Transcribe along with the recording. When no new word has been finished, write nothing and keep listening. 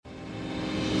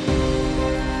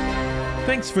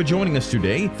Thanks for joining us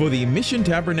today for the Mission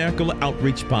Tabernacle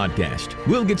Outreach Podcast.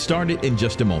 We'll get started in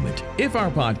just a moment. If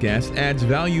our podcast adds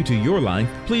value to your life,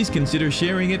 please consider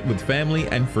sharing it with family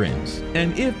and friends.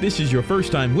 And if this is your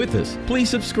first time with us, please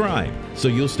subscribe so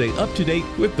you'll stay up to date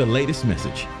with the latest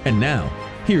message. And now,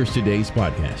 here's today's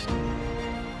podcast.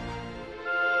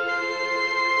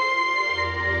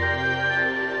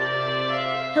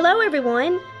 Hello,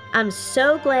 everyone. I'm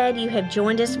so glad you have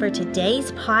joined us for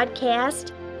today's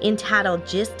podcast entitled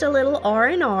Just a Little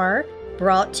R&R,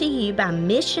 brought to you by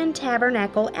Mission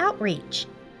Tabernacle Outreach.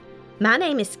 My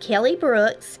name is Kelly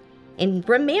Brooks, and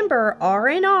remember,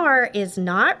 R&R is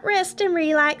not rest and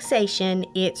relaxation,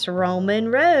 it's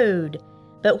Roman road.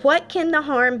 But what can the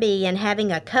harm be in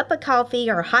having a cup of coffee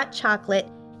or hot chocolate?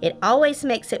 It always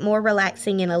makes it more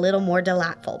relaxing and a little more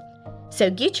delightful.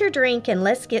 So get your drink and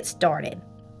let's get started.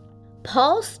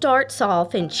 Paul starts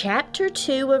off in chapter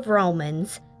 2 of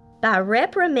Romans by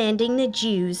reprimanding the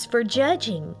Jews for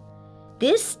judging.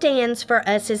 This stands for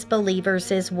us as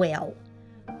believers as well.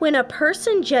 When a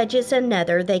person judges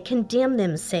another, they condemn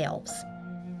themselves.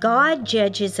 God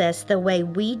judges us the way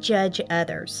we judge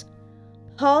others.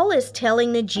 Paul is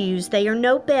telling the Jews they are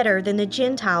no better than the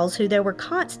Gentiles who they were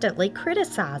constantly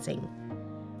criticizing.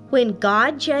 When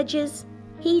God judges,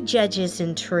 He judges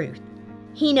in truth.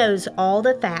 He knows all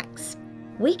the facts.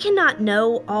 We cannot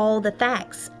know all the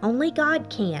facts, only God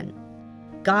can.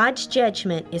 God's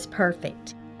judgment is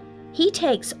perfect. He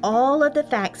takes all of the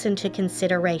facts into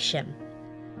consideration.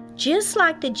 Just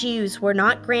like the Jews were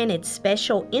not granted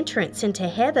special entrance into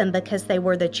heaven because they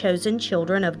were the chosen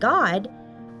children of God,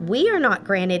 we are not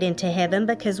granted into heaven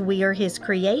because we are His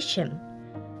creation.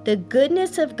 The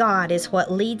goodness of God is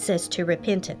what leads us to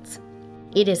repentance.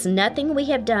 It is nothing we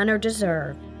have done or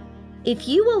deserve. If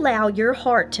you allow your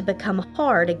heart to become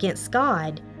hard against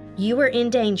God, you are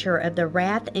in danger of the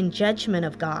wrath and judgment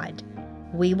of God.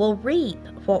 We will reap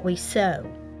what we sow.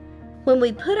 When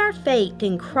we put our faith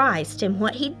in Christ and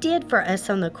what He did for us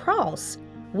on the cross,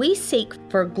 we seek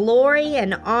for glory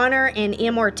and honor and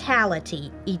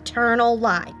immortality, eternal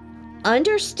life.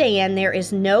 Understand there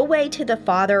is no way to the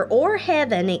Father or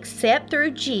heaven except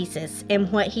through Jesus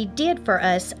and what He did for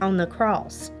us on the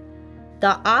cross.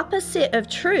 The opposite of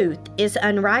truth is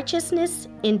unrighteousness,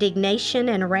 indignation,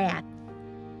 and wrath.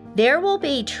 There will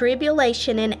be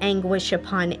tribulation and anguish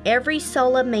upon every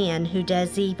soul of man who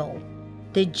does evil,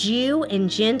 the Jew and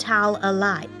Gentile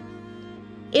alike.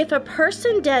 If a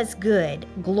person does good,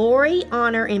 glory,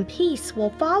 honor, and peace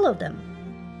will follow them.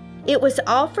 It was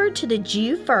offered to the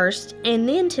Jew first and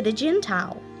then to the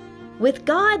Gentile. With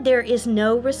God, there is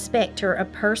no respecter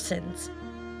of persons.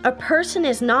 A person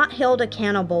is not held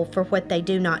accountable for what they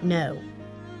do not know.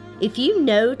 If you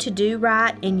know to do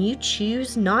right and you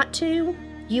choose not to,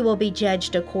 you will be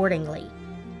judged accordingly.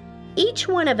 Each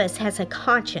one of us has a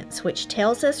conscience which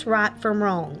tells us right from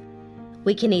wrong.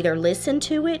 We can either listen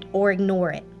to it or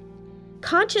ignore it.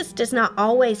 Conscience does not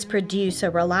always produce a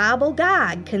reliable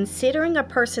guide, considering a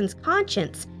person's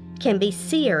conscience can be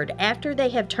seared after they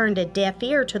have turned a deaf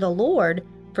ear to the Lord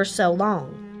for so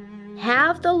long.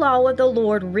 Have the law of the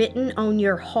Lord written on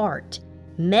your heart.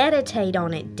 Meditate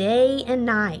on it day and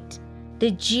night.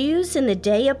 The Jews in the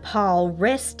day of Paul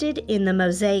rested in the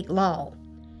Mosaic law.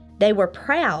 They were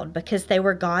proud because they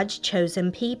were God's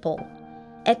chosen people.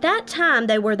 At that time,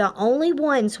 they were the only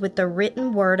ones with the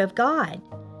written word of God.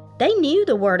 They knew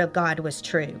the word of God was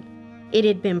true. It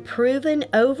had been proven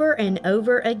over and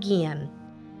over again.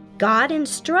 God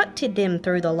instructed them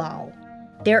through the law.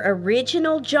 Their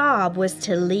original job was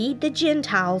to lead the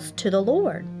Gentiles to the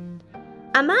Lord.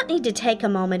 I might need to take a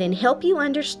moment and help you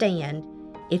understand,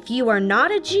 if you are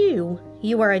not a Jew,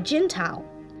 you are a Gentile.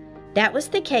 That was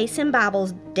the case in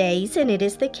Bible's days, and it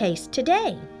is the case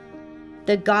today.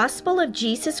 The gospel of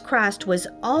Jesus Christ was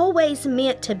always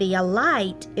meant to be a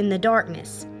light in the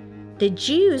darkness. The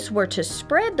Jews were to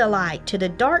spread the light to the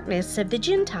darkness of the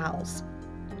Gentiles.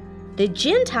 The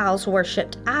Gentiles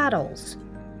worshipped idols.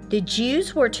 The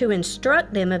Jews were to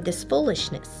instruct them of this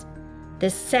foolishness. The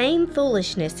same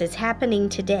foolishness is happening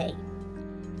today.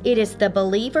 It is the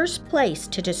believer's place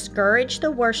to discourage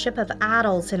the worship of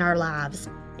idols in our lives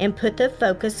and put the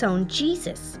focus on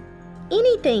Jesus.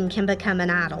 Anything can become an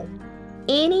idol.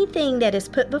 Anything that is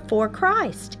put before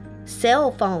Christ.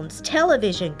 Cell phones,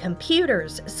 television,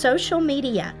 computers, social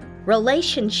media,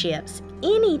 relationships,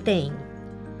 anything.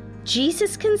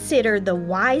 Jesus considered the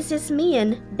wisest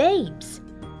men babes,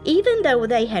 even though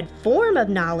they had form of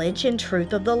knowledge and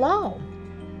truth of the law.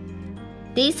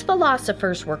 These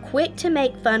philosophers were quick to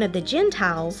make fun of the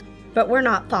Gentiles, but were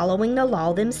not following the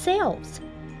law themselves.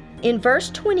 In verse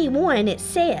 21 it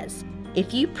says,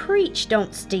 "If you preach,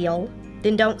 don't steal,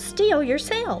 then don't steal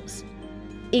yourselves.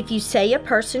 If you say a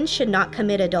person should not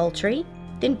commit adultery,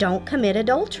 then don't commit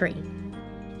adultery.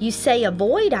 You say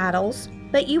avoid idols,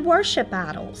 but you worship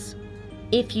idols.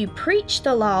 If you preach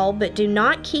the law but do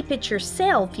not keep it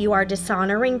yourself, you are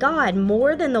dishonoring God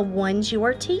more than the ones you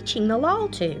are teaching the law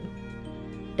to.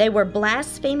 They were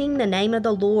blaspheming the name of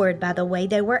the Lord by the way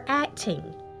they were acting.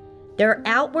 Their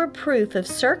outward proof of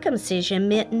circumcision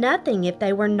meant nothing if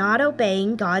they were not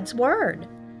obeying God's word.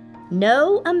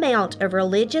 No amount of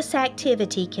religious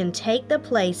activity can take the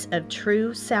place of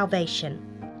true salvation.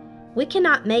 We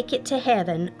cannot make it to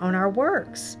heaven on our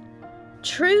works.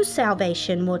 True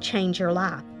salvation will change your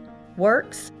life.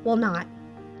 Works will not.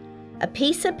 A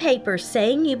piece of paper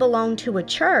saying you belong to a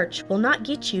church will not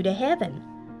get you to heaven.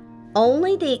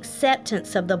 Only the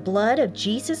acceptance of the blood of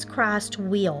Jesus Christ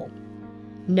will.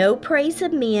 No praise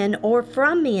of men or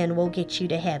from men will get you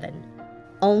to heaven.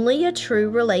 Only a true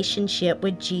relationship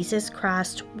with Jesus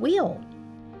Christ will.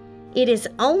 It is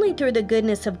only through the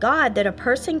goodness of God that a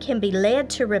person can be led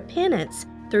to repentance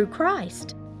through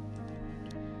Christ.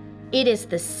 It is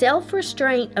the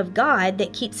self-restraint of God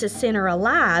that keeps a sinner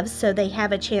alive so they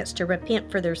have a chance to repent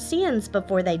for their sins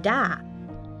before they die.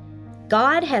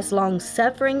 God has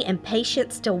long-suffering and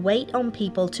patience to wait on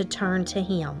people to turn to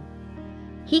Him.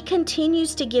 He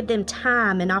continues to give them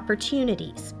time and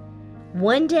opportunities.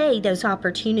 One day those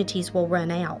opportunities will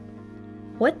run out.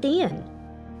 What then?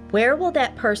 Where will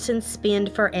that person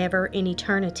spend forever in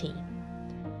eternity?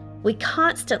 We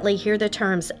constantly hear the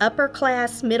terms upper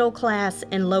class, middle class,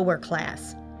 and lower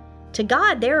class. To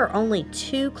God, there are only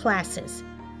two classes,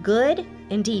 good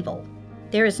and evil.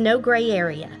 There is no gray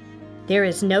area. There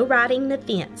is no riding the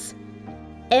fence.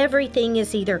 Everything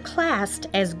is either classed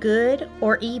as good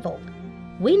or evil.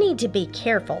 We need to be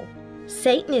careful.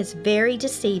 Satan is very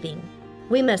deceiving.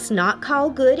 We must not call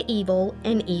good evil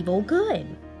and evil good.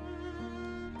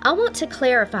 I want to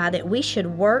clarify that we should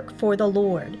work for the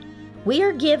Lord. We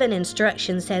are given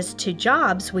instructions as to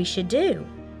jobs we should do.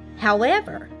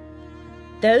 However,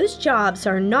 those jobs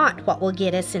are not what will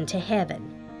get us into heaven.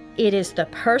 It is the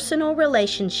personal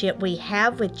relationship we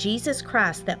have with Jesus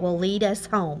Christ that will lead us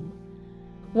home.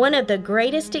 One of the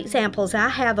greatest examples I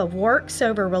have of works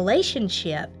over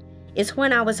relationship is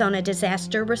when I was on a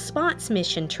disaster response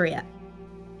mission trip.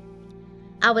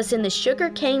 I was in the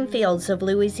sugarcane fields of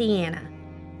Louisiana.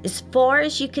 As far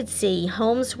as you could see,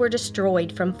 homes were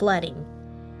destroyed from flooding.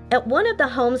 At one of the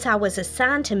homes I was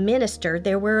assigned to minister,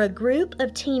 there were a group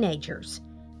of teenagers.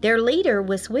 Their leader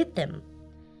was with them.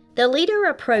 The leader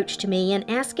approached me and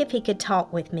asked if he could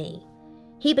talk with me.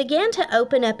 He began to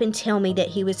open up and tell me that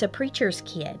he was a preacher's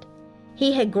kid.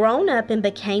 He had grown up and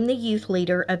became the youth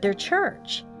leader of their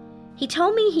church. He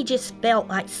told me he just felt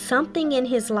like something in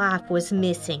his life was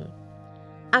missing.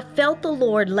 I felt the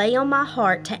Lord lay on my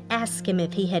heart to ask him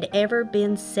if he had ever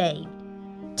been saved.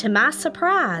 To my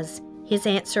surprise, his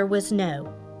answer was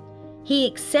no. He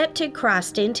accepted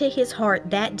Christ into his heart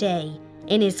that day,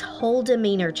 and his whole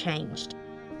demeanor changed.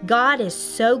 God is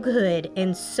so good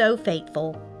and so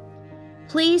faithful.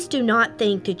 Please do not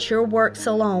think that your works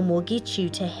alone will get you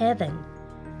to heaven.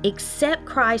 Accept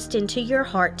Christ into your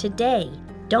heart today.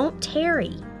 Don't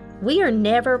tarry. We are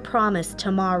never promised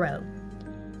tomorrow.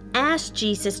 Ask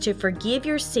Jesus to forgive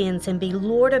your sins and be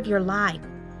Lord of your life.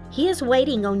 He is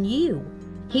waiting on you.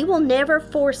 He will never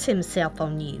force himself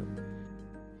on you.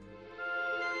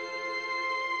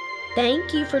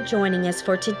 Thank you for joining us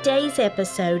for today's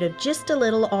episode of Just a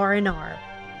Little R&R.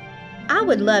 I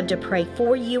would love to pray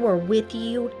for you or with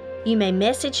you. You may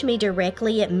message me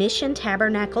directly at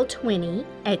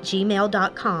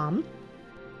missiontabernacle20@gmail.com,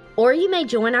 or you may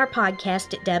join our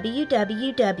podcast at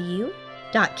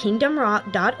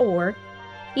www.kingdomrock.org.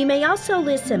 You may also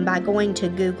listen by going to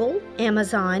Google,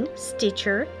 Amazon,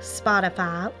 Stitcher,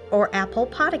 Spotify, or Apple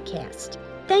Podcast.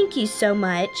 Thank you so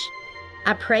much.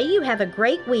 I pray you have a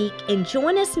great week and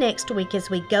join us next week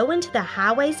as we go into the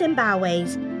highways and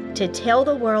byways to tell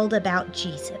the world about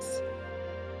Jesus.